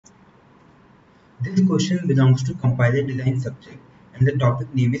This question belongs to compiler design subject and the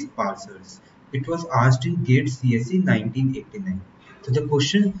topic name is parsers. It was asked in GATE CSE 1989. So the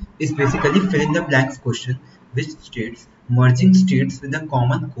question is basically fill in the blanks question which states merging states with a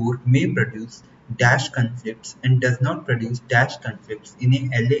common core may produce dash conflicts and does not produce dash conflicts in a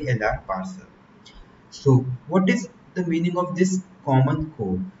LALR parser. So what is the meaning of this common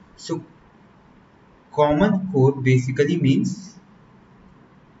core? So common core basically means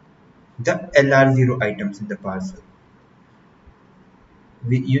the LR0 items in the parser.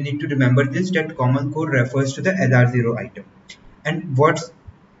 You need to remember this, that common core refers to the LR0 item. And what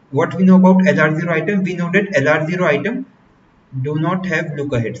we know about LR0 item? We know that LR0 item do not have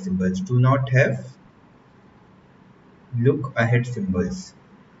look ahead symbols. Do not have look ahead symbols.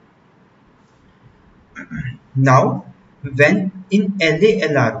 Now, when in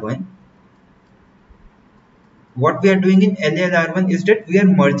LALR1, what we are doing in LALR1 is that we are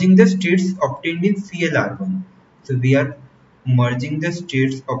merging the states obtained in CLR1. So we are merging the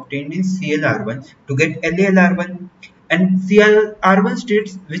states obtained in CLR1 to get LALR1, and CLR1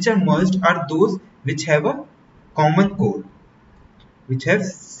 states which are merged are those which have a common core, which have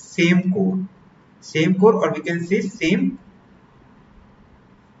same core, or we can say same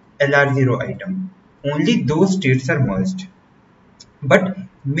LR0 item. Only those states are merged, but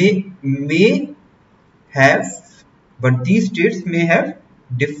may have, but these states may have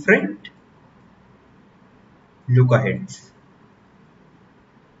different look aheads.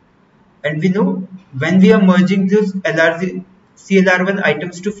 And we know when we are merging those CLR1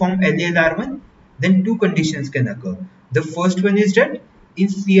 items to form LALR1, then two conditions can occur. The first one is that in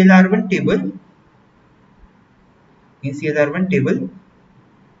CLR1 table,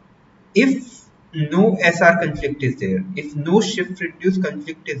 if no SR conflict is there, if no shift reduce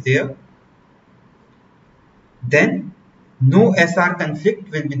conflict is there, then no SR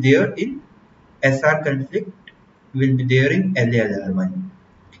conflict will be there in LALR1.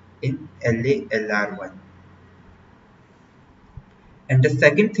 And the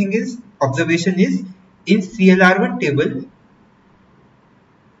second thing is, observation is, in CLR1 table,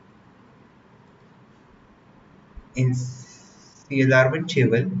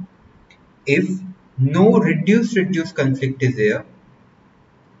 if no reduce conflict is there,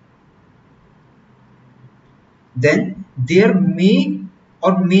 then there may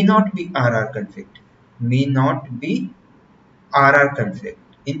or may not be RR conflict. May not be RR conflict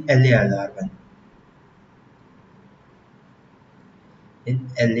in LALR1.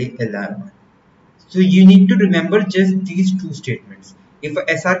 So you need to remember just these two statements. If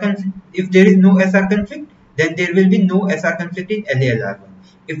there is no SR conflict, then there will be no SR conflict in LALR1.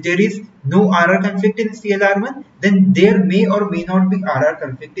 If there is no RR conflict in CLR1, then there may or may not be RR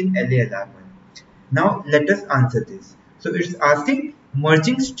conflict in LALR1. Now let us answer this. So it's asking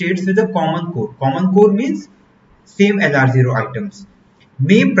merging states with a common core. Common core means same LR0 items.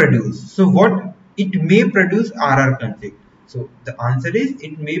 May produce. So what? It may produce RR conflict. So the answer is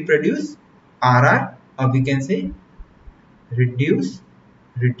it may produce RR, or we can say reduce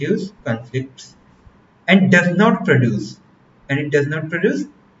conflicts, and does not produce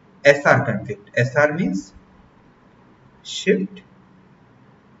SR conflict. SR means shift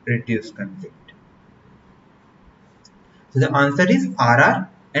reduce conflict. So the answer is RR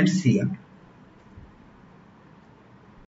and CR.